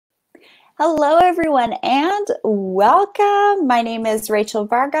Hello, everyone, and welcome. My name is Rachel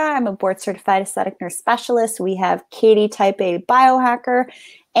Varga. I'm a board-certified aesthetic nurse specialist. We have Katie, type A biohacker,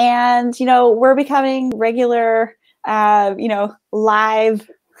 and we're becoming regular,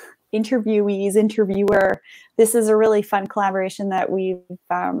 live interviewer. This is a really fun collaboration that we've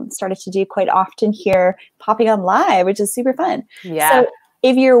started to do quite often here, popping on live, which is super fun. Yeah. So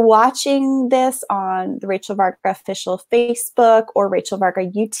if you're watching this on the Rachel Varga official Facebook or Rachel Varga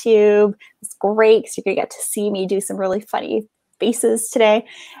YouTube, it's great because you're going to get to see me do some really funny faces today.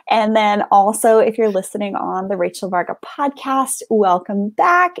 And then also, if you're listening on the Rachel Varga podcast, welcome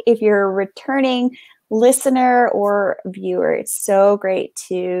back. If you're a returning listener or viewer, it's so great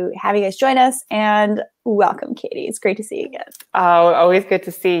to have you guys join us, and welcome, Katie. It's great to see you again. Oh, always good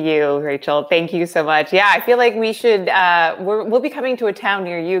to see you, Rachel. Thank you so much. Yeah, I feel like we should, we'll be coming to a town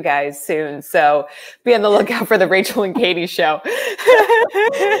near you guys soon. So be on the lookout for the Rachel and Katie show.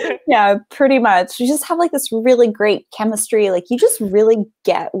 Yeah, pretty much. We just have like this really great chemistry. Like you just really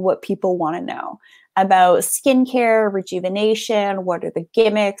get what people want to know about skincare, rejuvenation, what are the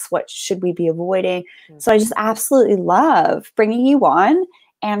gimmicks, what should we be avoiding. So I just absolutely love bringing you on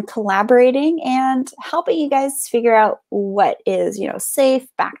and collaborating and helping you guys figure out what is, safe,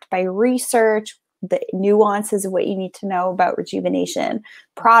 backed by research, the nuances of what you need to know about rejuvenation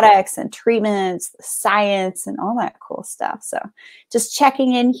products and treatments, the science, and all that cool stuff. So just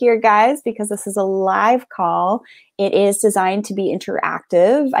checking in here, guys, because this is a live call. It is designed to be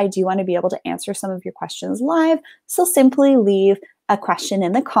interactive. I do want to be able to answer some of your questions live. So simply leave a question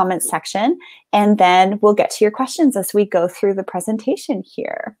in the comments section, and then we'll get to your questions as we go through the presentation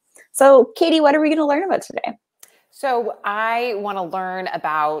here. So Katie, what are we going to learn about today? So I want to learn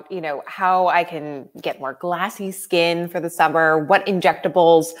about, how I can get more glassy skin for the summer, what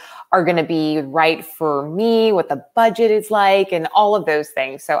injectables are going to be right for me, what the budget is like, and all of those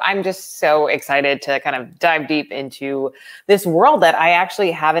things. So I'm just so excited to kind of dive deep into this world that I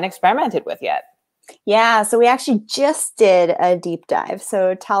actually haven't experimented with yet. Yeah, so we actually just did a deep dive.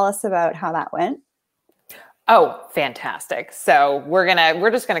 So tell us about how that went. Oh, fantastic. So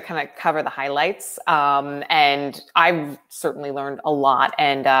we're just gonna kind of cover the highlights. And I've certainly learned a lot,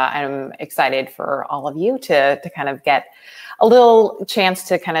 and I'm excited for all of you to kind of get a little chance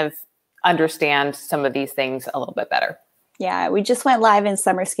to kind of understand some of these things a little bit better. Yeah, we just went live in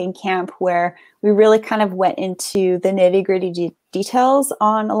Summer Skin Camp where we really kind of went into the nitty-gritty details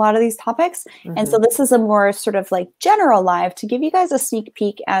on a lot of these topics. Mm-hmm. And so this is a more sort of like general live to give you guys a sneak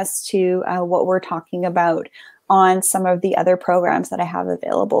peek as to what we're talking about on some of the other programs that I have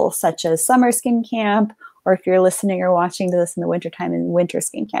available, such as Summer Skin Camp, or if you're listening or watching to this in the wintertime, in Winter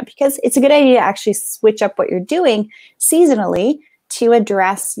Skin Camp, because it's a good idea to actually switch up what you're doing seasonally to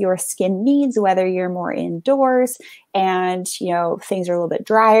address your skin needs, whether you're more indoors and things are a little bit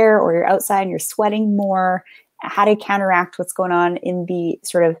drier, or you're outside and you're sweating more, how to counteract what's going on in the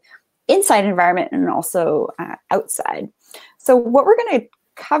sort of inside environment and also outside. So what we're going to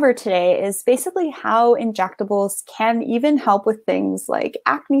cover today is basically how injectables can even help with things like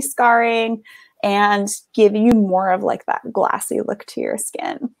acne scarring and give you more of like that glassy look to your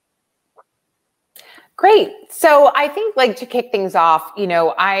skin. Great. So I think like to kick things off,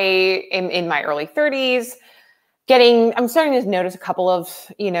 I am in my early 30s, I'm starting to notice a couple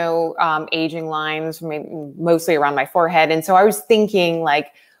of, aging lines, mostly around my forehead. And so I was thinking like,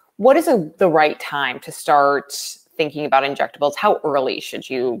 what is the right time to start thinking about injectables? How early should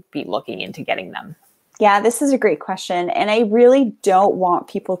you be looking into getting them? Yeah, this is a great question. And I really don't want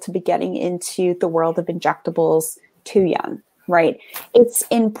people to be getting into the world of injectables too young. Right. It's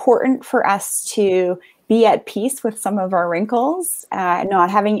important for us to be at peace with some of our wrinkles. Not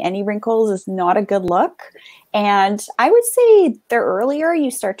having any wrinkles is not a good look. And I would say the earlier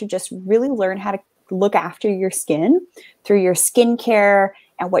you start to just really learn how to look after your skin through your skincare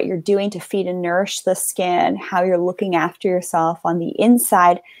and what you're doing to feed and nourish the skin, how you're looking after yourself on the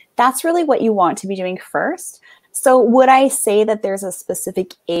inside, that's really what you want to be doing first. So would I say that there's a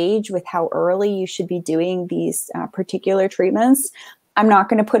specific age with how early you should be doing these particular treatments? I'm not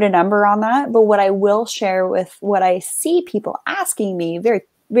going to put a number on that, but what I will share with what I see people asking me very,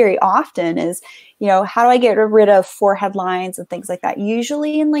 very often is, how do I get rid of forehead lines and things like that?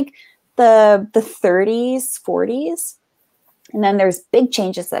 Usually in like the 30s, 40s. And then there's big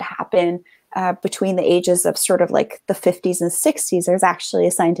changes that happen between the ages of sort of like the 50s and 60s. There's actually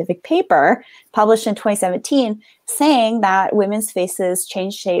a scientific paper published in 2017 saying that women's faces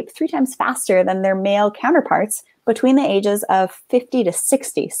change shape 3 times faster than their male counterparts between the ages of 50 to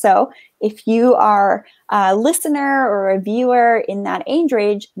 60. So if you are a listener or a viewer in that age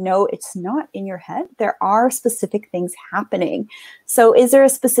range, no, it's not in your head. There are specific things happening. So is there a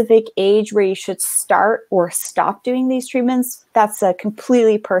specific age where you should start or stop doing these treatments? That's a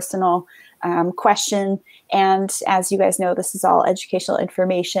completely personal question. And as you guys know, this is all educational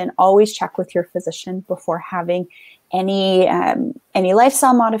information. Always check with your physician before having any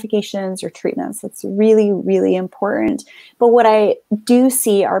lifestyle modifications or treatments. That's really, really important. But what I do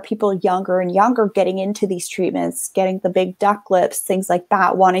see are people younger and younger getting into these treatments, getting the big duck lips, things like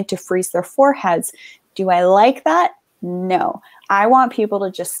that, wanting to freeze their foreheads. Do I like that? No. I want people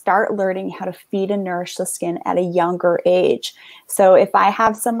to just start learning how to feed and nourish the skin at a younger age. So if I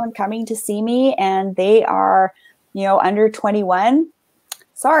have someone coming to see me and they are, under 21,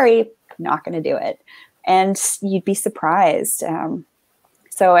 sorry, not going to do it. And you'd be surprised.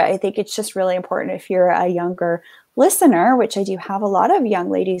 So I think it's just really important if you're a younger listener, which I do have a lot of young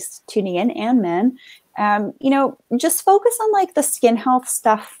ladies tuning in and men, just focus on like the skin health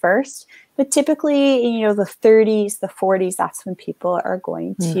stuff first. But typically, the 30s, the 40s, that's when people are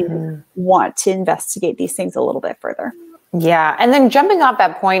going to want to investigate these things a little bit further. Yeah. And then jumping off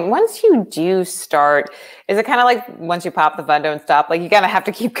that point, once you do start, is it kind of like once you pop the fun, don't stop? Like you kind of have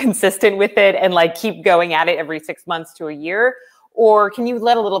to keep consistent with it and like keep going at it every 6 months to a year? Or can you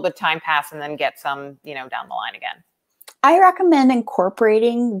let a little bit of time pass and then get some, down the line again? I recommend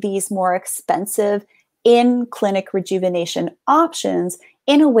incorporating these more expensive in-clinic rejuvenation options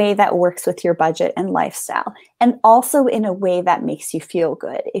in a way that works with your budget and lifestyle, and also in a way that makes you feel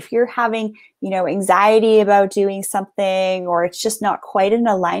good. If you're having, anxiety about doing something, or it's just not quite in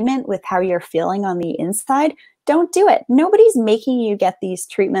alignment with how you're feeling on the inside, don't do it. Nobody's making you get these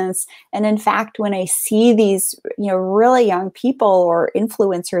treatments. And in fact, when I see these, really young people or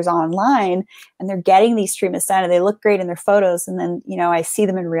influencers online and they're getting these treatments done and they look great in their photos, and then, I see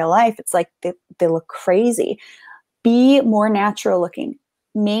them in real life, it's like they look crazy. Be more natural looking.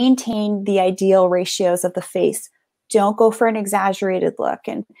 Maintain the ideal ratios of the face. Don't go for an exaggerated look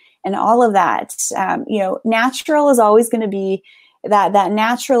and all of that. Natural is always going to be that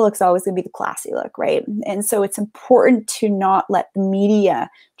natural look's always going to be the classy look, right? And so it's important to not let the media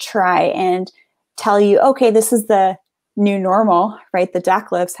try and tell you, okay, this is the new normal, right? The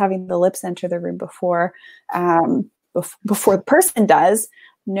duck lips, having the lips enter the room before the person does.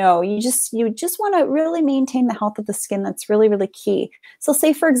 No, you just want to really maintain the health of the skin. That's really, really key. So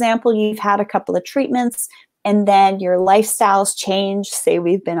say, for example, you've had a couple of treatments and then your lifestyles change. Say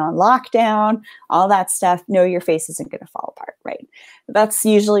we've been on lockdown, all that stuff. No, your face isn't going to fall apart, right? That's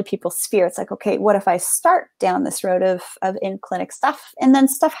usually people's fear. It's like, okay, what if I start down this road of in-clinic stuff and then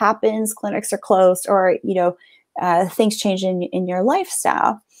stuff happens, clinics are closed, or, things change in your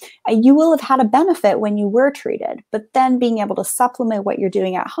lifestyle? You will have had a benefit when you were treated, but then being able to supplement what you're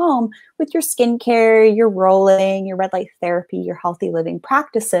doing at home with your skincare, your rolling, your red light therapy, your healthy living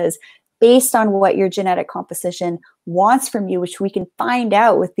practices based on what your genetic composition wants from you, which we can find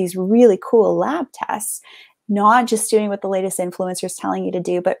out with these really cool lab tests, not just doing what the latest influencers telling you to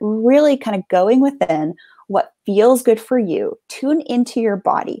do, but really kind of going within what feels good for you. Tune into your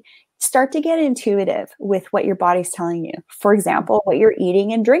body. Start to get intuitive with what your body's telling you. For example, what you're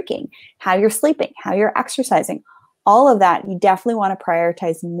eating and drinking, how you're sleeping, how you're exercising, all of that, you definitely want to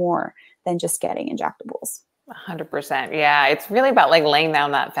prioritize more than just getting injectables. 100%. Yeah. It's really about like laying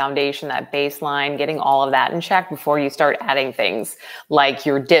down that foundation, that baseline, getting all of that in check before you start adding things like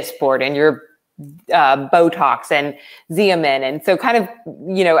your Dysport and your Botox and Xeomin. And so kind of,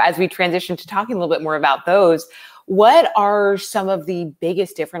 as we transition to talking a little bit more about those, what are some of the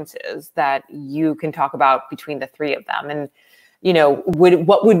biggest differences that you can talk about between the three of them? And,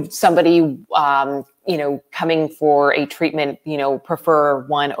 what would somebody, coming for a treatment, prefer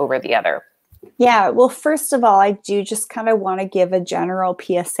one over the other? Yeah, well, first of all, I do just kind of want to give a general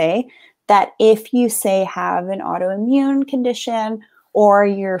PSA that if you say have an autoimmune condition or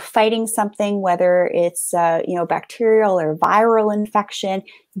you're fighting something, whether it's bacterial or viral infection,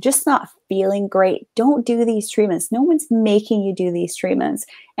 just not feeling great, don't do these treatments. No one's making you do these treatments.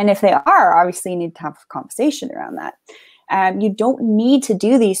 And if they are, obviously you need to have a conversation around that. You don't need to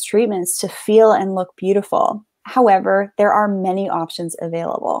do these treatments to feel and look beautiful. However, there are many options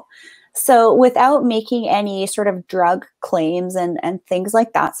available. So without making any sort of drug claims and things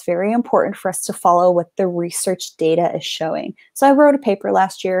like that, it's very important for us to follow what the research data is showing. So I wrote a paper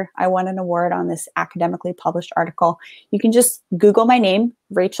last year. I won an award on this academically published article. You can just Google my name,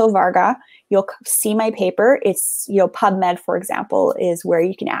 Rachel Varga. You'll see my paper. It's, PubMed, for example, is where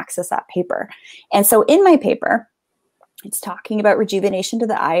you can access that paper. And so in my paper, it's talking about rejuvenation to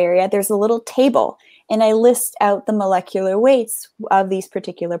the eye area. There's a little table, and I list out the molecular weights of these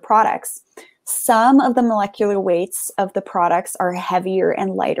particular products. Some of the molecular weights of the products are heavier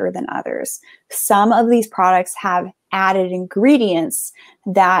and lighter than others. Some of these products have added ingredients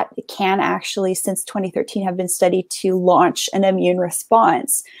that can actually, since 2013, have been studied to launch an immune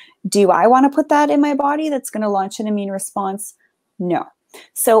response. Do I want to put that in my body that's going to launch an immune response? No.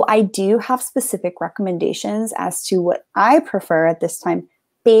 So I do have specific recommendations as to what I prefer at this time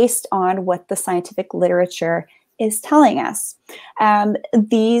based on what the scientific literature is telling us.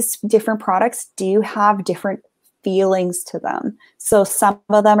 These different products do have different feelings to them. So some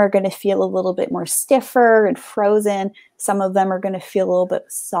of them are going to feel a little bit more stiffer and frozen. Some of them are going to feel a little bit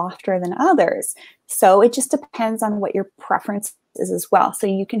softer than others. So it just depends on what your preference is as well. So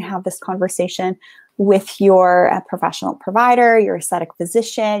you can have this conversation with your professional provider, your aesthetic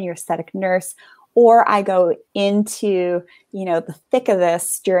physician, your aesthetic nurse, or I go into, the thick of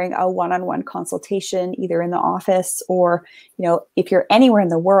this during a one-on-one consultation, either in the office or, if you're anywhere in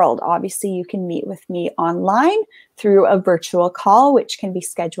the world, obviously you can meet with me online through a virtual call, which can be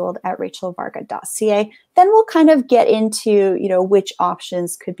scheduled at rachelvarga.ca. Then we'll kind of get into, which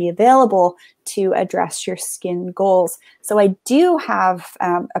options could be available to address your skin goals. So I do have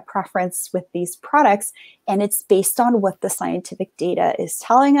a preference with these products, and it's based on what the scientific data is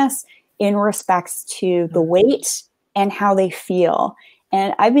telling us in respects to the weight and how they feel.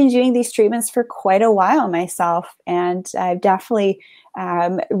 And I've been doing these treatments for quite a while myself, and I've definitely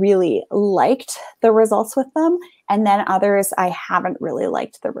really liked the results with them. And then others I haven't really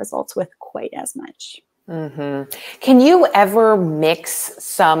liked the results with quite as much. Mm-hmm. Can you ever mix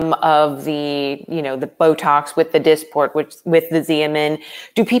some of the, the Botox with the Dysport, with the Xeomin?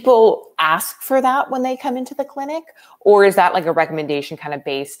 Do people ask for that when they come into the clinic? Or is that like a recommendation kind of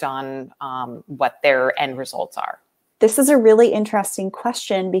based on what their end results are? This is a really interesting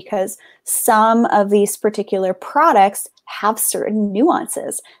question because some of these particular products have certain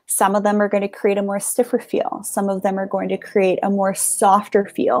nuances. Some of them are going to create a more stiffer feel. Some of them are going to create a more softer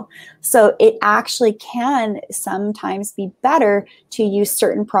feel. So it actually can sometimes be better to use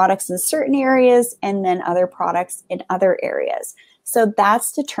certain products in certain areas and then other products in other areas. So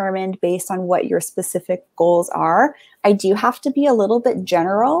that's determined based on what your specific goals are. I do have to be a little bit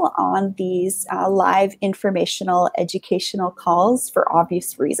general on these live informational educational calls for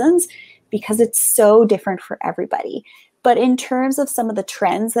obvious reasons, because it's so different for everybody. But in terms of some of the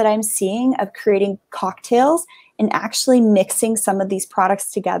trends that I'm seeing of creating cocktails and actually mixing some of these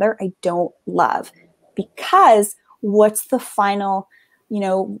products together, I don't love, because what's the final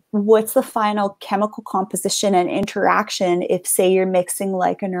chemical composition and interaction if, say, you're mixing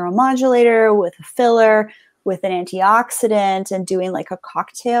like a neuromodulator with a filler, with an antioxidant, and doing like a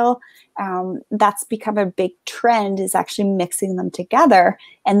cocktail? That's become a big trend, is actually mixing them together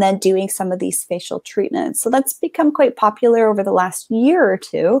and then doing some of these facial treatments. So that's become quite popular over the last year or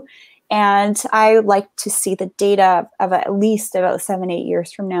two. And I like to see the data of at least about 7-8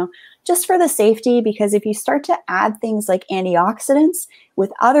 years from now, just for the safety, because if you start to add things like antioxidants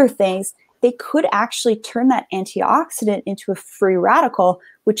with other things, they could actually turn that antioxidant into a free radical,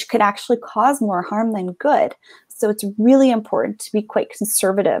 which could actually cause more harm than good. So it's really important to be quite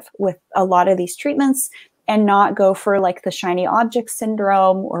conservative with a lot of these treatments and not go for like the shiny object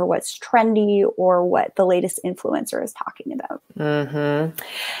syndrome or what's trendy or what the latest influencer is talking about. Mm-hmm.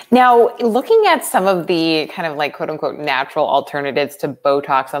 Now, looking at some of the kind of like quote unquote natural alternatives to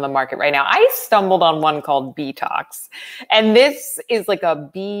Botox on the market right now, I stumbled on one called Betox. And this is like a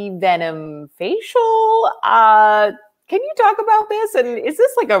bee venom facial. Can you talk about this? And is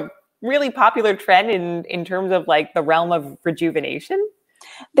this like a really popular trend in terms of like the realm of rejuvenation?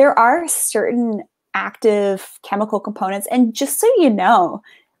 There are certain active chemical components. And just so you know,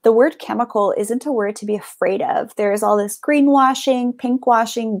 the word chemical isn't a word to be afraid of. There's all this greenwashing, pink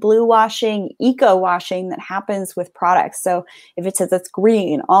washing, blue washing, eco washing that happens with products. So if it says it's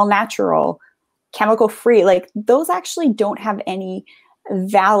green, all natural, chemical free, like those actually don't have any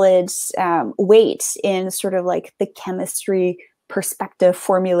valid weight in sort of like the chemistry perspective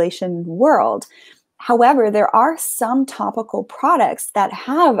formulation world. However, there are some topical products that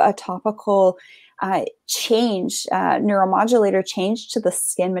have a topical change, neuromodulator change to the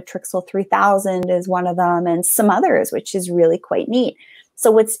skin. Matrixyl 3000 is one of them, and some others, which is really quite neat.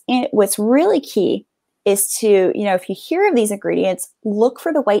 So what's really key is to, if you hear of these ingredients, look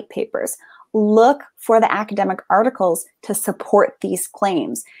for the white papers, look for the academic articles to support these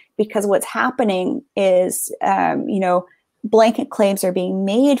claims, because what's happening is, blanket claims are being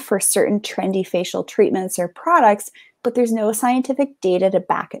made for certain trendy facial treatments or products but there's no scientific data to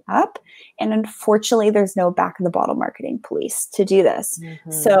back it up. And unfortunately, there's no back of the bottle marketing police to do this.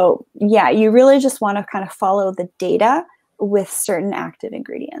 So yeah, you really just want to kind of follow the data with certain active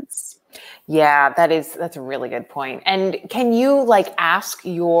ingredients. Yeah, that's a really good point. And can you like ask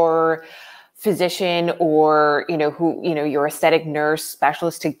your physician or, your aesthetic nurse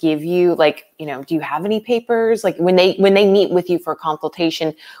specialist to give you like, do you have any papers? Like when they meet with you for a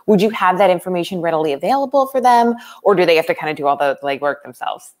consultation, would you have that information readily available for them, or do they have to kind of do all the legwork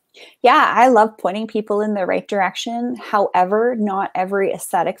themselves? Yeah, I love pointing people in the right direction. However, not every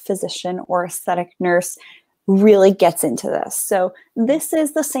aesthetic physician or aesthetic nurse really gets into this. So this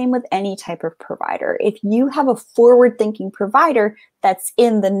is the same with any type of provider. If you have a forward-thinking provider that's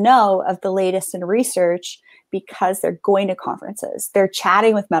in the know of the latest in research, because they're going to conferences, they're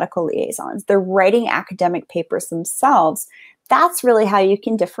chatting with medical liaisons, they're writing academic papers themselves, that's really how you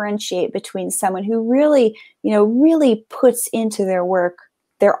can differentiate between someone who really, really puts into their work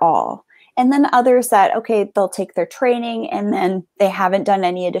their all. And then others that, okay, they'll take their training and then they haven't done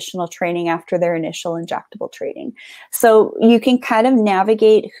any additional training after their initial injectable training. So you can kind of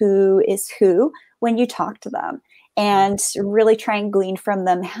navigate who is who when you talk to them and really try and glean from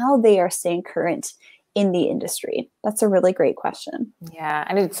them how they are staying current in the industry. That's a really great question. Yeah,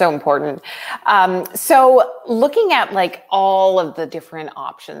 and it's so important. So looking at like all of the different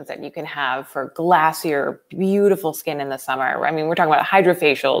options that you can have for glassier, beautiful skin in the summer. I mean, we're talking about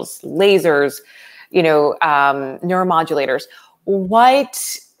hydrofacials, lasers, neuromodulators.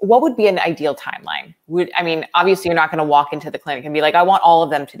 What would be an ideal timeline? Obviously you're not going to walk into the clinic and be like, I want all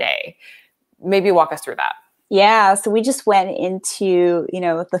of them today. Maybe walk us through that. Yeah, so we just went into,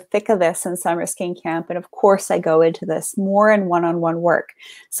 the thick of this in Summer Skin Camp. And of course, I go into this more in one-on-one work.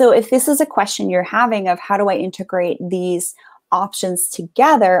 So if this is a question you're having of how do I integrate these options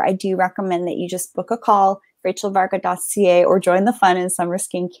together, I do recommend that you just book a call, rachelvarga.ca, or join the fun in Summer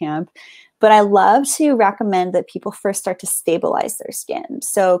Skin Camp. But I love to recommend that people first start to stabilize their skin.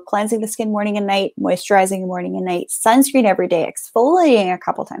 So cleansing the skin morning and night, moisturizing morning and night, sunscreen every day, exfoliating a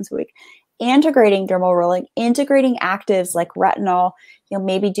couple times a week, integrating dermal rolling, integrating actives like retinol,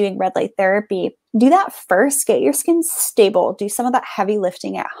 maybe doing red light therapy. Do that first, get your skin stable, do some of that heavy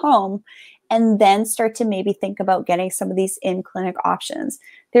lifting at home, and then start to maybe think about getting some of these in-clinic options.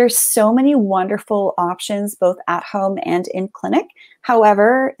 There's so many wonderful options, both at home and in clinic.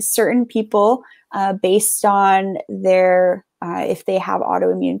 However, certain people, based on their, if they have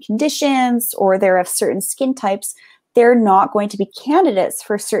autoimmune conditions or they're of certain skin types, they're not going to be candidates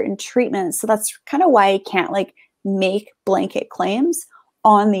for certain treatments. So that's kind of why I can't make blanket claims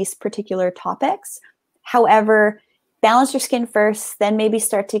on these particular topics. However, balance your skin first, then maybe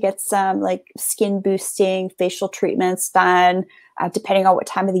start to get some skin boosting facial treatments done. Depending on what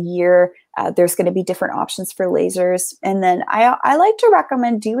time of the year, there's going to be different options for lasers. And then I like to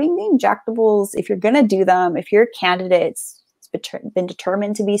recommend doing the injectables if you're going to do them. If you're a candidate, it's been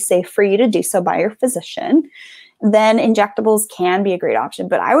determined to be safe for you to do so by your physician, then injectables can be a great option.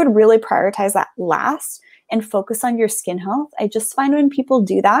 But I would really prioritize that last and focus on your skin health. I just find when people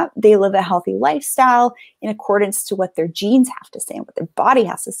do that, they live a healthy lifestyle in accordance to what their genes have to say and what their body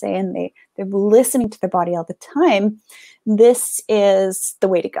has to say, and they're listening to their body all the time. This is the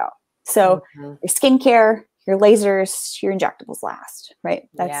way to go. So your skincare, your lasers, your injectables last, right?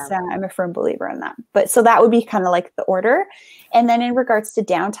 That's I'm a firm believer in that. But so that would be kind of like the order. And then in regards to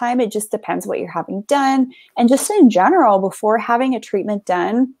downtime, it just depends what you're having done. And just in general, before having a treatment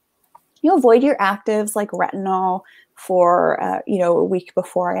done, avoid your actives like retinol for a week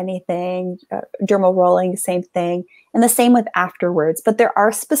before anything, dermal rolling, same thing, and the same with afterwards. But there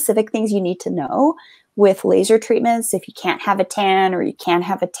are specific things you need to know with laser treatments. If you can't have a tan or you can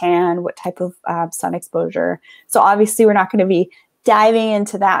have a tan, what type of sun exposure. So obviously we're not going to be diving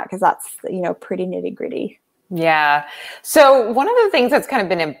into that because that's pretty nitty gritty. Yeah. So one of the things that's kind of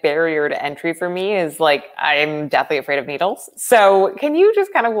been a barrier to entry for me is I'm deathly afraid of needles. So can you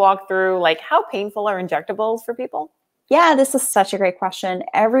just kind of walk through how painful are injectables for people? Yeah, this is such a great question.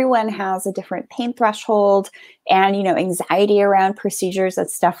 Everyone has a different pain threshold and, anxiety around procedures.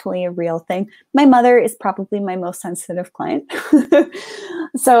 That's definitely a real thing. My mother is probably my most sensitive client.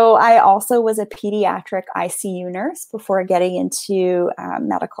 So I also was a pediatric ICU nurse before getting into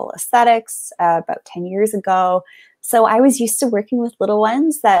medical aesthetics about 10 years ago. So I was used to working with little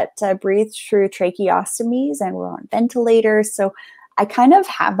ones that breathed through tracheostomies and were on ventilators. So I kind of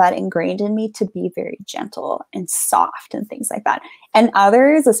have that ingrained in me to be very gentle and soft and things like that. And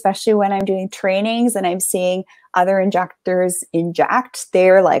others, especially when I'm doing trainings and I'm seeing other injectors inject,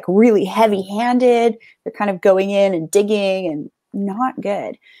 they're really heavy handed. They're kind of going in and digging and not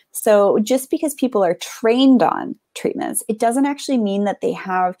good. So just because people are trained on treatments, it doesn't actually mean that they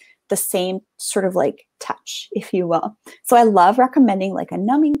have the same sort of like touch, if you will. So I love recommending like a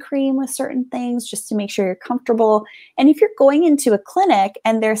numbing cream with certain things just to make sure you're comfortable. And if you're going into a clinic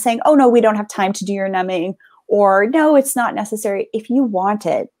and they're saying, oh no, we don't have time to do your numbing, or no, it's not necessary. If you want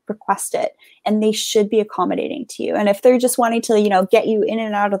it, request it, and they should be accommodating to you. And if they're just wanting to, get you in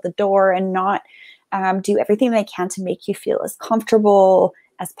and out of the door and not do everything they can to make you feel as comfortable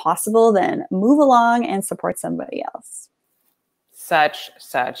as possible, then move along and support somebody else. Such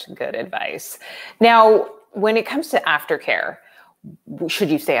good advice. Now, when it comes to aftercare, should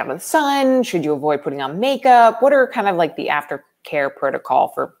you stay out of the sun? Should you avoid putting on makeup? What are kind of like the aftercare protocol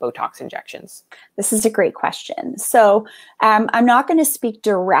for Botox injections? This is a great question. So I'm not going to speak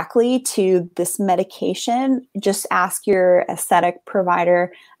directly to this medication. Just ask your aesthetic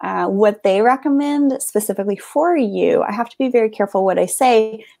provider what they recommend specifically for you. I have to be very careful what I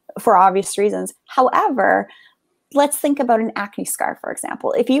say for obvious reasons. However, let's think about an acne scar, for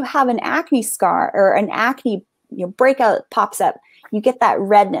example. If you have an acne scar or an acne breakout pops up, you get that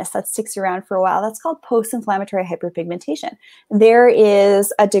redness that sticks around for a while. That's called post-inflammatory hyperpigmentation. There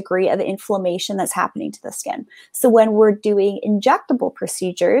is a degree of inflammation that's happening to the skin. So when we're doing injectable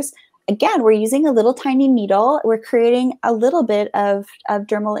procedures, again, we're using a little tiny needle. We're creating a little bit of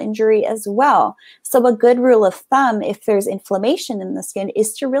dermal injury as well. So a good rule of thumb, if there's inflammation in the skin,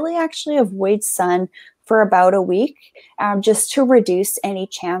 is to really actually avoid sun for about a week, just to reduce any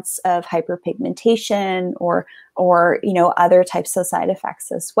chance of hyperpigmentation or other types of side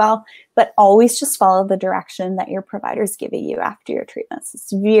effects as well. But always just follow the direction that your provider's giving you after your treatments.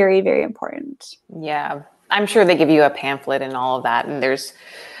 It's very, very important. Yeah, I'm sure they give you a pamphlet and all of that, and there's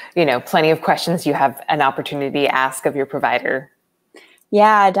plenty of questions you have an opportunity to ask of your provider.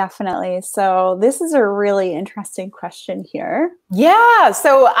 Yeah, definitely. So this is a really interesting question here. Yeah.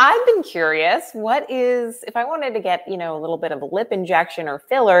 So I've been curious, if I wanted to get, a little bit of a lip injection or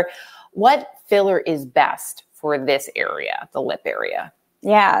filler, what filler is best for this area, the lip area?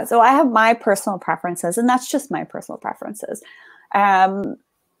 Yeah. So I have my personal preferences, and that's just my personal preferences.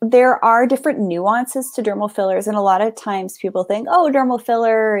 There are different nuances to dermal fillers. And a lot of times people think, oh, dermal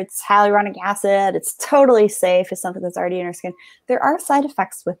filler, it's hyaluronic acid, it's totally safe, it's something that's already in our skin. There are side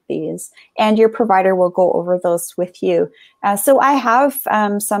effects with these, and your provider will go over those with you. So I have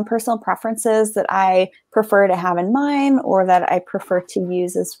some personal preferences that I prefer to have in mine or that I prefer to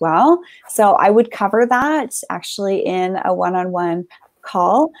use as well. So I would cover that actually in a one-on-one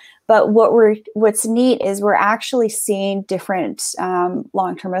call. But what's neat is we're actually seeing different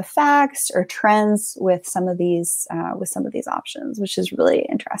long-term effects or trends with some of these options, which is really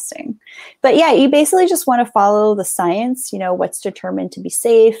interesting. But yeah, you basically just want to follow the science, what's determined to be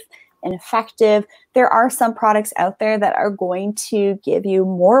safe and effective. There are some products out there that are going to give you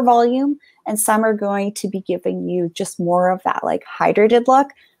more volume, and some are going to be giving you just more of that like hydrated look.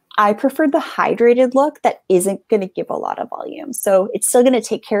 I prefer the hydrated look that isn't going to give a lot of volume. So it's still going to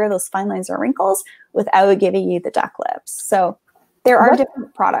take care of those fine lines or wrinkles without giving you the duck lips. So there are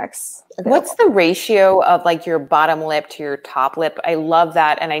different products available. What's the ratio of like your bottom lip to your top lip? I love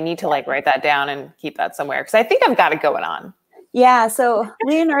that. And I need to like write that down and keep that somewhere because I think I've got it going on. Yeah, so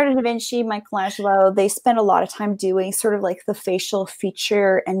Leonardo da Vinci, Michelangelo, they spent a lot of time doing sort of like the facial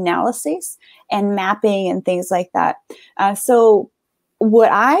feature analysis and mapping and things like that. So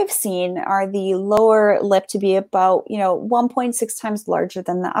what I've seen are the lower lip to be about, 1.6 times larger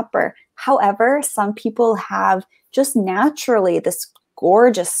than the upper. However, some people have just naturally this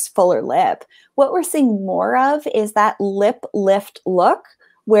gorgeous fuller lip. What we're seeing more of is that lip lift look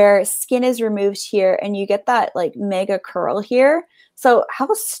where skin is removed here and you get that like mega curl here. So how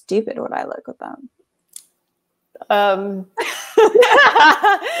stupid would I look with them?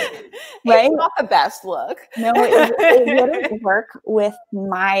 Right? It's not the best look. No, it wouldn't work with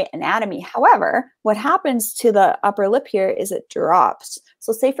my anatomy. However, what happens to the upper lip here is it drops.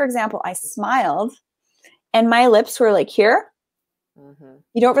 So say, for example, I smiled and my lips were like here. Mm-hmm.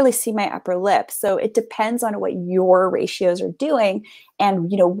 You don't really see my upper lip. So it depends on what your ratios are doing and,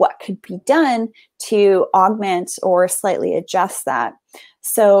 what could be done to augment or slightly adjust that.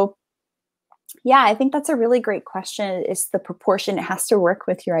 So yeah, I think that's a really great question. It's the proportion. It has to work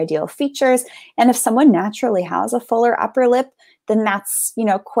with your ideal features. And if someone naturally has a fuller upper lip, then that's,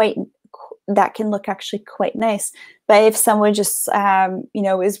 that can look actually quite nice. But if someone just,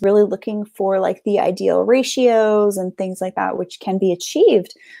 is really looking for like the ideal ratios and things like that, which can be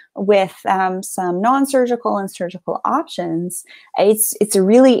achieved with some non-surgical and surgical options, it's a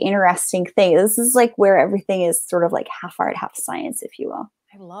really interesting thing. This is like where everything is sort of like half art, half science, if you will.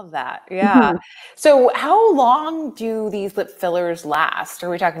 I love that. Yeah. So how long do these lip fillers last? Are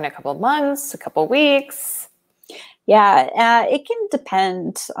we talking a couple of months, a couple of weeks? Yeah, it can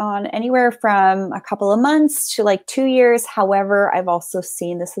depend on anywhere from a couple of months to like 2 years. However, I've also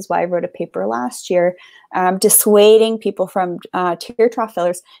seen, this is why I wrote a paper last year, dissuading people from tear trough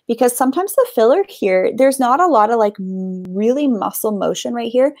fillers, because sometimes the filler here, there's not a lot of like really muscle motion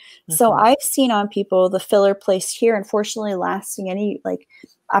right here. So I've seen on people the filler placed here, unfortunately lasting any like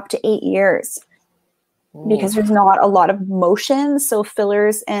up to 8 years. Because there's not a lot of motion. So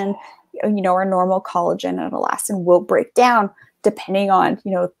fillers and, you know, our normal collagen and elastin will break down depending on,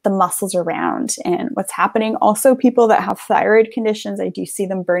 you know, the muscles around and what's happening. Also, people that have thyroid conditions, I do see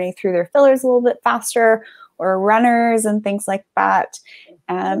them burning through their fillers a little bit faster, or runners and things like that.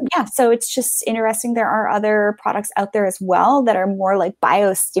 Yeah, so it's just interesting. There are other products out there as well that are more like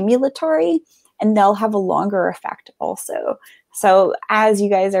biostimulatory, and they'll have a longer effect also. So as you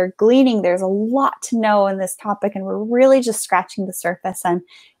guys are gleaning, there's a lot to know in this topic, and we're really just scratching the surface. And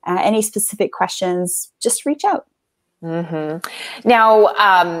any specific questions, just reach out. Now,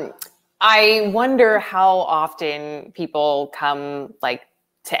 I wonder how often people come like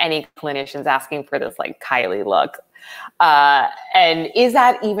to any clinicians asking for this like Kylie look. And is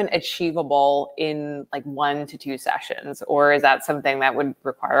that even achievable in like 1 to 2 sessions, or is that something that would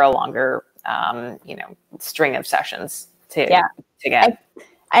require a longer, you know, string of sessions to get?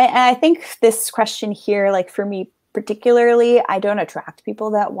 I think this question here, like for me particularly, I don't attract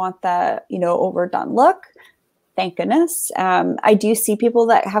people that want the, you know, overdone look. Thank goodness. I do see people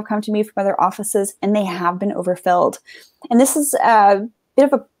that have come to me from other offices and they have been overfilled. And this is a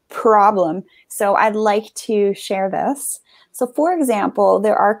bit of a problem. So I'd like to share this. So for example,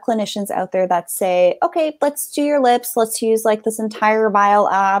 there are clinicians out there that say, okay, let's do your lips. Let's use like this entire vial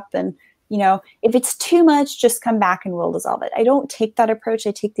up. And, you know, if it's too much, just come back and we'll dissolve it. I don't take that approach.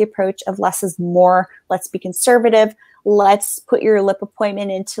 I take the approach of less is more. Let's be conservative. Let's put your lip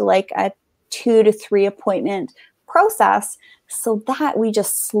appointment into like a 2 to 3 appointment process, so that we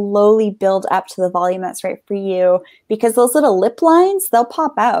just slowly build up to the volume that's right for you, because those little lip lines, they'll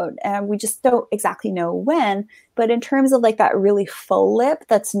pop out and we just don't exactly know when. But in terms of like that really full lip,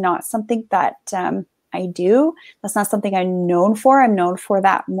 that's not something that I do. That's not something I'm known for. I'm known for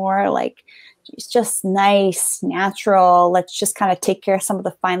that more like it's just nice, natural. Let's just kind of take care of some of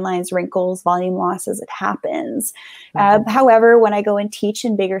the fine lines, wrinkles, volume loss as it happens. However, when I go and teach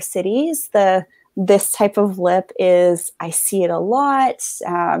in bigger cities, this type of lip is, I see it a lot.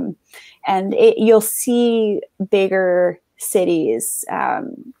 And you'll see bigger cities,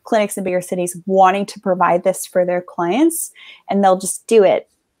 clinics in bigger cities wanting to provide this for their clients, and they'll just do it.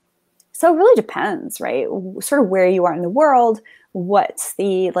 So it really depends, right? Sort of where you are in the world, what's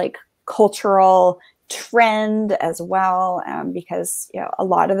the like cultural trend as well, because you know a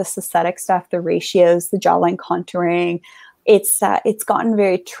lot of this aesthetic stuff, the ratios, the jawline contouring, it's gotten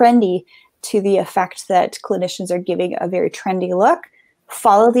very trendy, to the effect that clinicians are giving a very trendy look.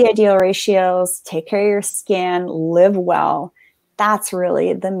 Follow the ideal ratios, take care of your skin, live well. That's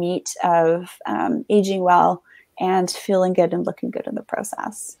really the meat of aging well and feeling good and looking good in the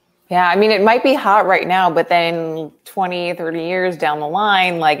process. Yeah, I mean, it might be hot right now, but then 20, 30 years down the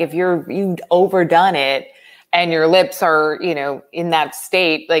line, like if you've overdone it and your lips are, you know, in that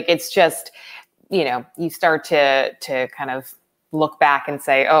state, like it's just, you know, you start to kind of look back and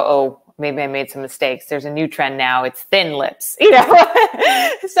say, oh, maybe I made some mistakes. There's a new trend now. It's thin lips, you know?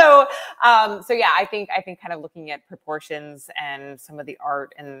 So yeah, I think kind of looking at proportions and some of the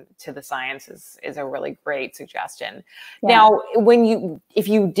art and to the science is a really great suggestion. Yeah. Now, if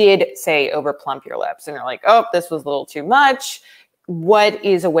you did say over plump your lips and you're like, oh, this was a little too much, what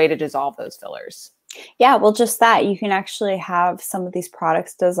is a way to dissolve those fillers? Yeah, well, just that. You can actually have some of these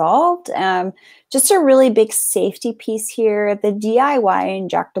products dissolved. Just a really big safety piece here. The DIY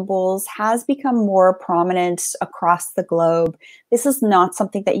injectables has become more prominent across the globe. This is not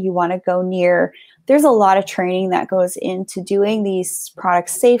something that you want to go near. There's a lot of training that goes into doing these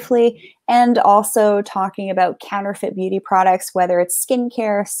products safely, and also talking about counterfeit beauty products, whether it's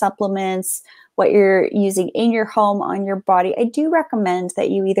skincare, supplements, what you're using in your home, on your body. I do recommend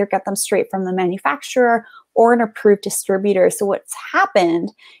that you either get them straight from the manufacturer or an approved distributor. So what's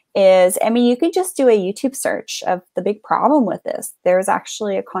happened is, I mean, you can just do a YouTube search of the big problem with this. There's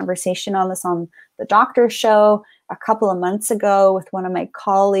actually a conversation on this on the Doctor Show a couple of months ago with one of my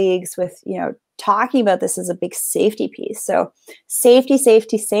colleagues, with, you know, talking about this as a big safety piece. So safety,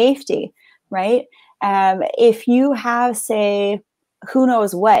 safety, safety, right? If you have, say, who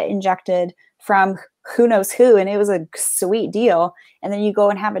knows what injected from who knows who, and it was a sweet deal. And then you go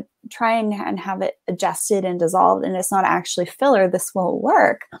and have it, try and have it adjusted and dissolved, and it's not actually filler. This won't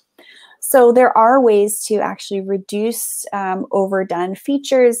work. So there are ways to actually reduce overdone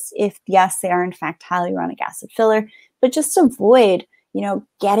features if, yes, they are in fact hyaluronic acid filler, but just avoid,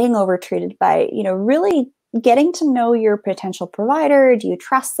 getting overtreated by, really getting to know your potential provider. Do you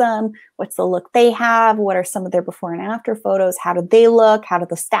trust them? What's the look they have? What are some of their before and after photos? How do they look? How do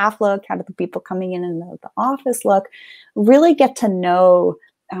the staff look? How do the people coming in the office look? Really get to know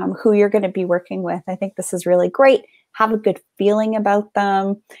who you're going to be working with. I think this is really great. Have a good feeling about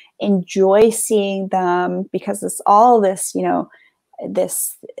them. Enjoy seeing them, because it's all this,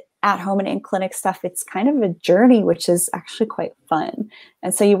 this at home and in clinic stuff. It's kind of a journey, which is actually quite fun.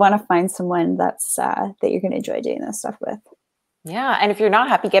 And so you want to find someone that's that you're going to enjoy doing this stuff with. Yeah. And if you're not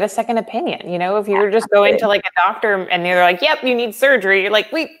happy, get a second opinion. If you're just going to like a doctor and they're like, yep, you need surgery. You're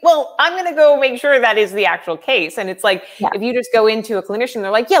like, wait, well, I'm going to go make sure that is the actual case. And it's like, if you just go into a clinician,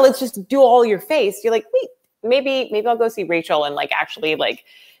 they're like, yeah, let's just do all your face. You're like, wait, maybe I'll go see Rachel and like actually like,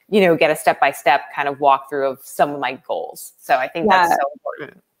 get a step-by-step kind of walkthrough of some of my goals. So I think that's so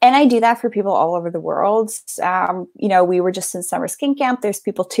important. And I do that for people all over the world. We were just in summer skin camp. There's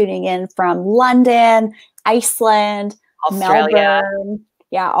people tuning in from London, Iceland, Australia. Melbourne,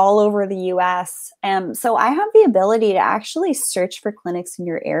 all over the US. So I have the ability to actually search for clinics in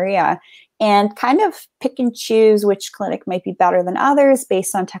your area and kind of pick and choose which clinic might be better than others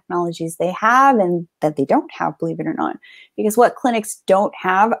based on technologies they have and that they don't have, believe it or not. Because what clinics don't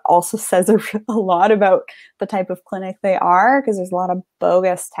have also says a lot about the type of clinic they are, because there's a lot of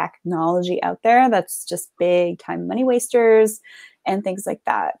bogus technology out there that's just big time money wasters and things like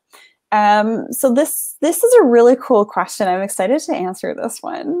that. So this is a really cool question. I'm excited to answer this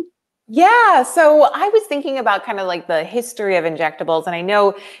one. Yeah. So I was thinking about kind of like the history of injectables, and I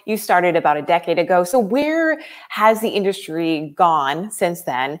know you started about a decade ago. So where has the industry gone since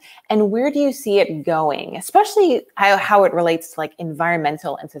then? And where do you see it going, especially how it relates to like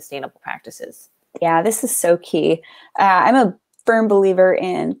environmental and sustainable practices? Yeah, this is so key. I'm a firm believer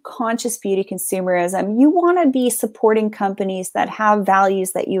in conscious beauty consumerism. You want to be supporting companies that have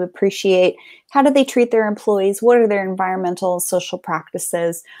values that you appreciate. How do they treat their employees? What are their environmental and social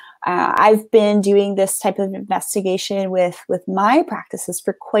practices? I've been doing this type of investigation with my practices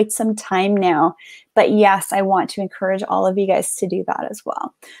for quite some time now. But yes, I want to encourage all of you guys to do that as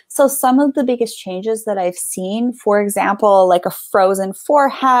well. So some of the biggest changes that I've seen, for example, like a frozen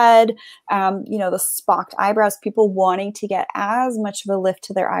forehead, the spocked eyebrows, people wanting to get as much of a lift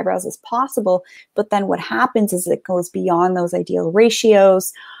to their eyebrows as possible. But then what happens is it goes beyond those ideal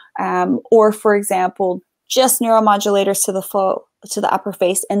ratios. Or for example, just neuromodulators to the upper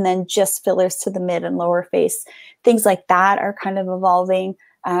face, and then just fillers to the mid and lower face. Things like that are kind of evolving.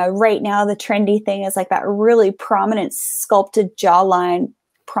 Right now, the trendy thing is like that really prominent sculpted jawline,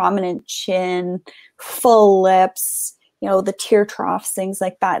 prominent chin, full lips, the tear troughs, things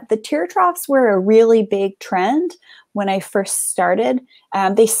like that. The tear troughs were a really big trend when I first started.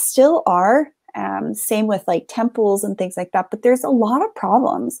 They still are. Same with like temples and things like that, but there's a lot of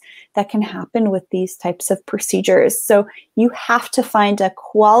problems that can happen with these types of procedures. So you have to find a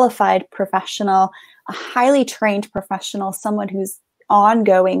qualified professional, a highly trained professional, someone who's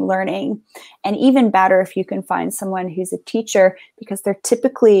ongoing learning, and even better if you can find someone who's a teacher, because they're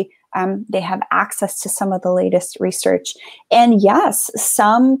typically they have access to some of the latest research. And yes,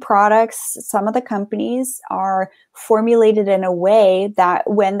 some products, some of the companies are formulated in a way that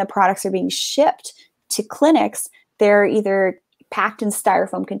when the products are being shipped to clinics, they're either packed in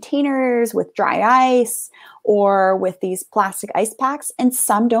styrofoam containers with dry ice or with these plastic ice packs, and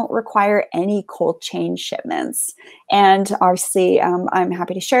some don't require any cold chain shipments. And obviously, I'm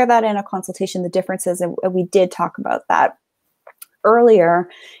happy to share that in a consultation, the differences, and we did talk about that earlier.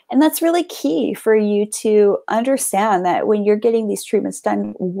 And that's really key for you to understand that when you're getting these treatments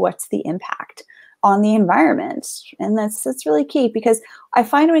done, what's the impact on the environment? And that's really key, because I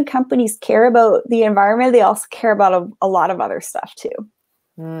find when companies care about the environment, they also care about a lot of other stuff too.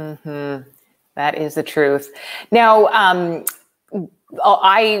 Mm-hmm. That is the truth. Now,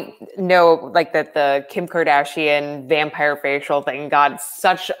 I know like that the Kim Kardashian vampire facial thing got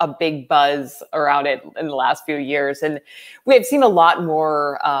such a big buzz around it in the last few years. And we have seen a lot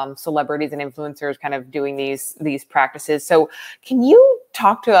more celebrities and influencers kind of doing these practices. So can you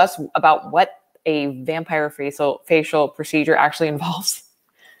talk to us about what a vampire facial procedure actually involves?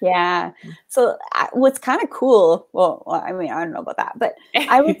 Yeah. So what's kind of cool, well, I mean, I don't know about that, but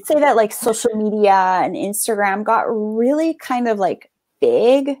I would say that like social media and Instagram got really kind of like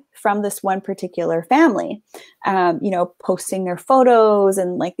big from this one particular family, posting their photos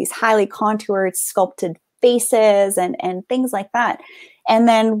and like these highly contoured, sculpted faces and things like that. And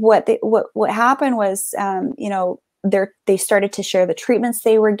then what happened was, they started to share the treatments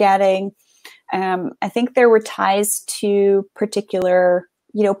they were getting. I think there were ties to particular,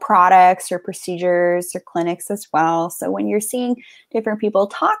 products or procedures or clinics as well. So when you're seeing different people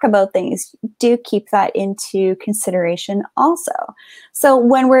talk about things, do keep that into consideration also. So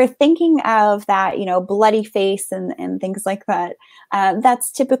when we're thinking of that, bloody face and things like that,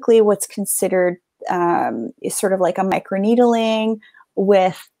 that's typically what's considered is sort of like a microneedling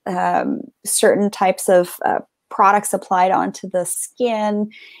with certain types of products applied onto the skin.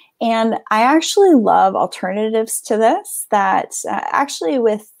 And I actually love alternatives to this that actually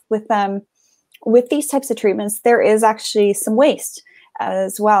with these types of treatments, there is actually some waste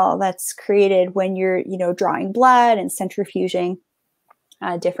as well that's created when you're, drawing blood and centrifuging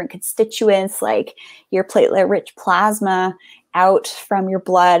different constituents like your platelet-rich plasma out from your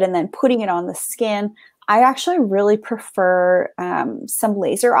blood and then putting it on the skin. I actually really prefer some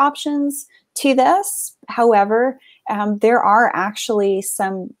laser options to this. However, there are actually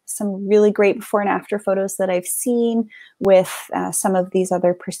some really great before and after photos that I've seen with some of these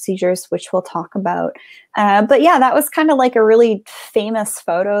other procedures, which we'll talk about. But yeah, that was kind of like a really famous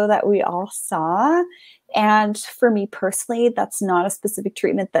photo that we all saw. And for me personally, that's not a specific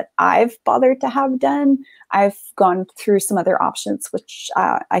treatment that I've bothered to have done. I've gone through some other options, which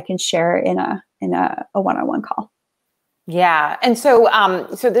I can share in a one-on-one call. Yeah. And so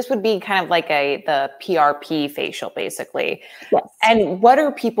so this would be kind of like the PRP facial, basically. Yes. And what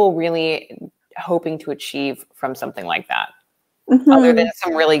are people really hoping to achieve from something like that? Mm-hmm. Other than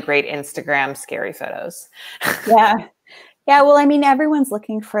some really great Instagram scary photos? Yeah. Yeah, well, I mean, everyone's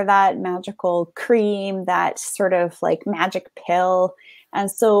looking for that magical cream, that sort of like magic pill. And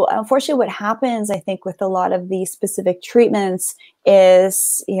so unfortunately, what happens, I think, with a lot of these specific treatments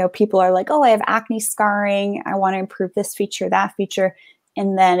is, people are like, oh, I have acne scarring. I want to improve this feature, that feature.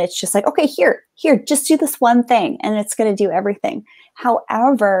 And then it's just like, okay, here, just do this one thing and it's going to do everything.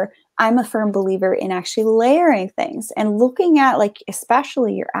 However, I'm a firm believer in actually layering things and looking at, like,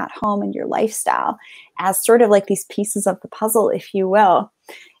 especially your at home and your lifestyle as sort of like these pieces of the puzzle, if you will.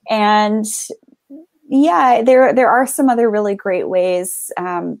 And yeah, there are some other really great ways,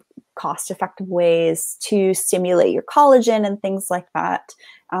 cost-effective ways to stimulate your collagen and things like that.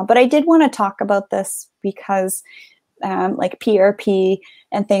 But I did want to talk about this because like PRP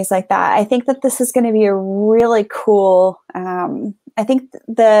and things like that, I think that this is going to be a really cool, I think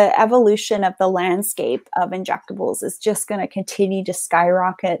the evolution of the landscape of injectables is just going to continue to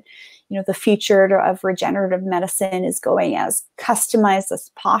skyrocket. The future of regenerative medicine is going as customized as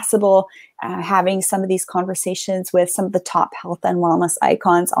possible. Having some of these conversations with some of the top health and wellness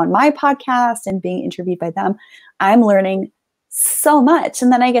icons on my podcast and being interviewed by them, I'm learning so much.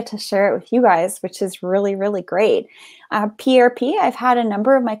 And then I get to share it with you guys, which is really, really great. PRP, I've had a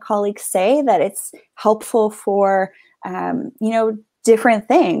number of my colleagues say that it's helpful for, different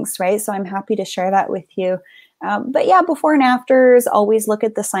things, right? So I'm happy to share that with you. But yeah, before and afters, always look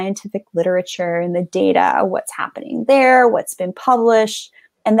at the scientific literature and the data, what's happening there, what's been published,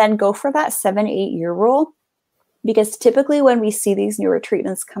 and then go for that 7-8 year rule. Because typically when we see these newer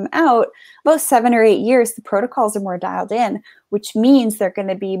treatments come out, about 7 or 8 years, the protocols are more dialed in, which means they're going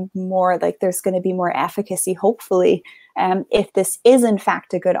to be more like there's going to be more efficacy, hopefully, if this is in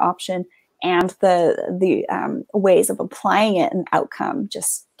fact a good option. And the ways of applying it and outcome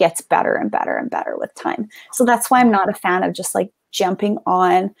just gets better and better and better with time. So that's why I'm not a fan of just like jumping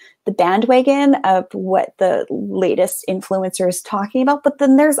on the bandwagon of what the latest influencer is talking about. But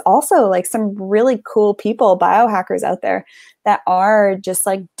then there's also like some really cool people, biohackers out there that are just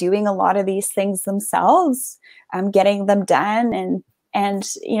like doing a lot of these things themselves, getting them done. And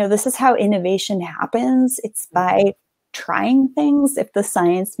this is how innovation happens. It's by trying things if the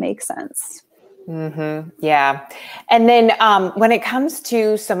science makes sense. Mm-hmm. Yeah. And then when it comes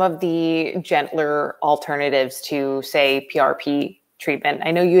to some of the gentler alternatives to, say, PRP treatment,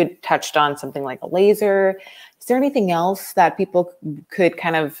 I know you had touched on something like a laser. Is there anything else that people could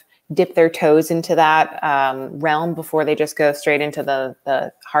kind of dip their toes into that realm before they just go straight into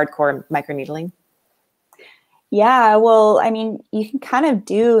the hardcore microneedling? Yeah, well, I mean, you can kind of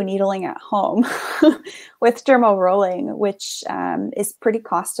do needling at home with dermal rolling, which is pretty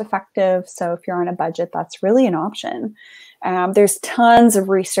cost effective. So if you're on a budget, that's really an option. There's tons of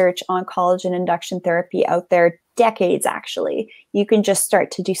research on collagen induction therapy out there, decades actually. You can just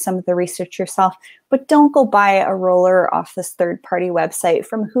start to do some of the research yourself, but don't go buy a roller off this third-party website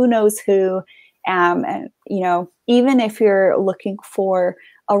from who knows who And, even if you're looking for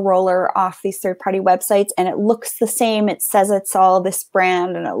a roller off these third-party websites and it looks the same, it says it's all this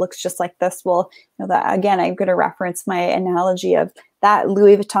brand and it looks just like this. Well, that again, I'm going to reference my analogy of that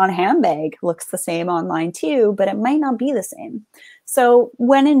Louis Vuitton handbag looks the same online too, but it might not be the same. So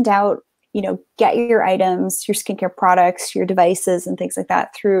when in doubt, get your items, your skincare products, your devices and things like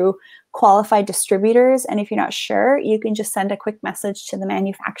that through qualified distributors. And if you're not sure, you can just send a quick message to the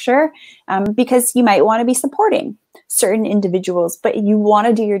manufacturer, because you might want to be supporting certain individuals, but you want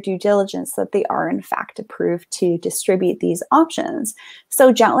to do your due diligence that they are in fact approved to distribute these options.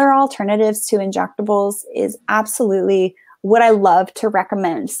 So gentler alternatives to injectables is absolutely what I love to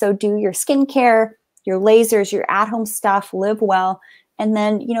recommend. So do your skincare, your lasers, your at-home stuff, live well. And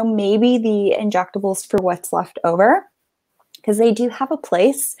then, maybe the injectables for what's left over, because they do have a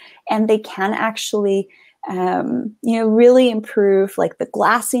place and they can actually, really improve like the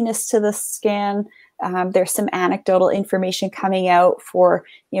glassiness to the skin. There's some anecdotal information coming out for,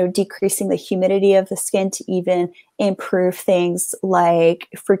 decreasing the humidity of the skin to even improve things like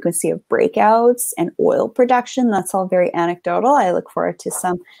frequency of breakouts and oil production. That's all very anecdotal. I look forward to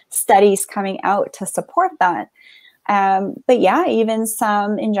some studies coming out to support that. But yeah, even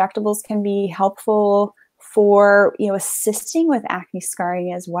some injectables can be helpful for, assisting with acne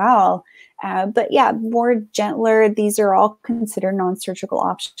scarring as well. But yeah, more gentler, these are all considered non-surgical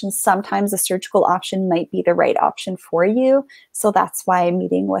options. Sometimes a surgical option might be the right option for you. So that's why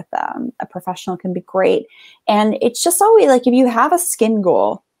meeting with a professional can be great. And it's just always like, if you have a skin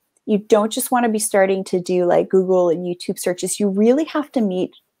goal, you don't just want to be starting to do like Google and YouTube searches. You really have to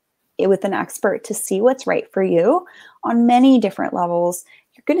meet with an expert to see what's right for you on many different levels.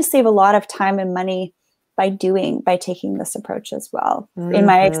 You're going to save a lot of time and money by taking this approach as well, in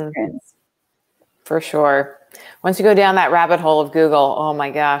my experience. For sure. Once you go down that rabbit hole of Google, oh my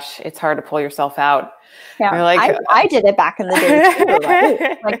gosh, it's hard to pull yourself out. Yeah, you're like, I did it back in the day too,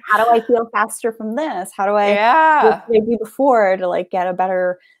 right? Like, how do I heal faster from this? How do I what did I do before to like get a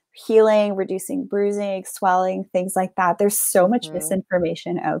better healing, reducing bruising, swelling, things like that. There's so much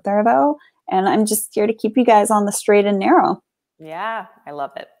misinformation out there though. And I'm just here to keep you guys on the straight and narrow. Yeah, I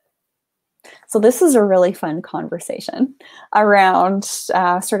love it. So this is a really fun conversation around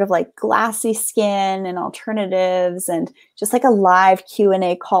sort of like glassy skin and alternatives, and just like a live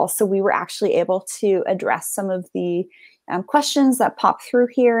Q&A call. So we were actually able to address some of the questions that pop through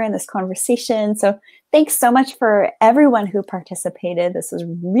here in this conversation. So thanks so much for everyone who participated. This was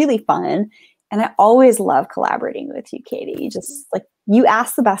really fun. And I always love collaborating with you, Katie. Just like, you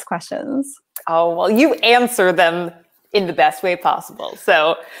ask the best questions. Oh, well, you answer them in the best way possible.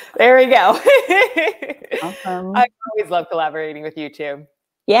 So there we go. Awesome. I always love collaborating with you too.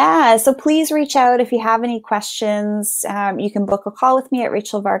 Yeah, so please reach out if you have any questions. You can book a call with me at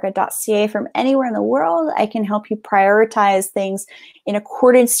rachelvarga.ca from anywhere in the world. I can help you prioritize things in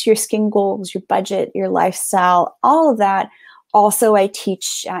accordance to your skin goals, your budget, your lifestyle, all of that. Also, I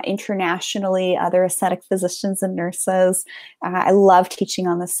teach internationally other aesthetic physicians and nurses. I love teaching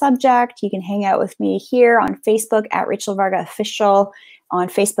on the subject. You can hang out with me here on Facebook at Rachel Varga Official, on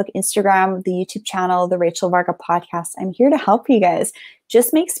Facebook, Instagram, the YouTube channel, the Rachel Varga Podcast. I'm here to help you guys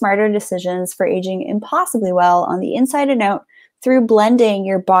just make smarter decisions for aging impossibly well on the inside and out through blending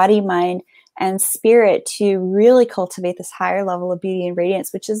your body, mind, and spirit to really cultivate this higher level of beauty and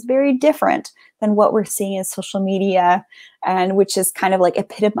radiance, which is very different than what we're seeing in social media, and which is kind of like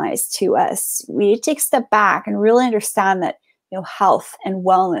epitomized to us. We need to take a step back and really understand that, health and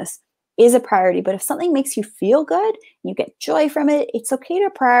wellness is a priority. But if something makes you feel good, you get joy from it, it's okay to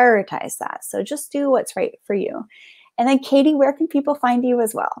prioritize that. So just do what's right for you. And then Katie, where can people find you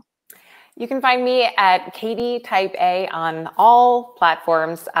as well? You can find me at Katie Type A on all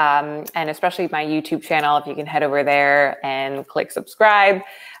platforms, and especially my YouTube channel. If you can head over there and click subscribe.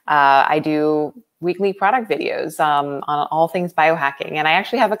 I do weekly product videos on all things biohacking. And I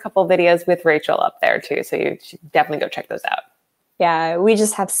actually have a couple videos with Rachel up there too. So you should definitely go check those out. Yeah, we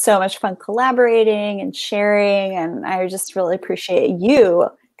just have so much fun collaborating and sharing. And I just really appreciate you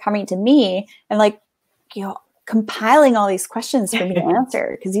coming to me and compiling all these questions for me to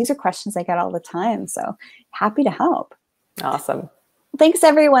answer, because these are questions I get all the time. So happy to help. Awesome. Thanks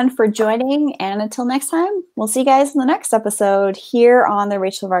everyone for joining. And until next time, we'll see you guys in the next episode here on the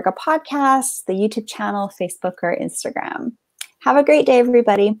Rachel Varga Podcast, the YouTube channel, Facebook, or Instagram. Have a great day,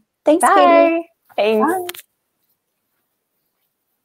 everybody. Thanks, Bye. Katie. Thanks. Bye.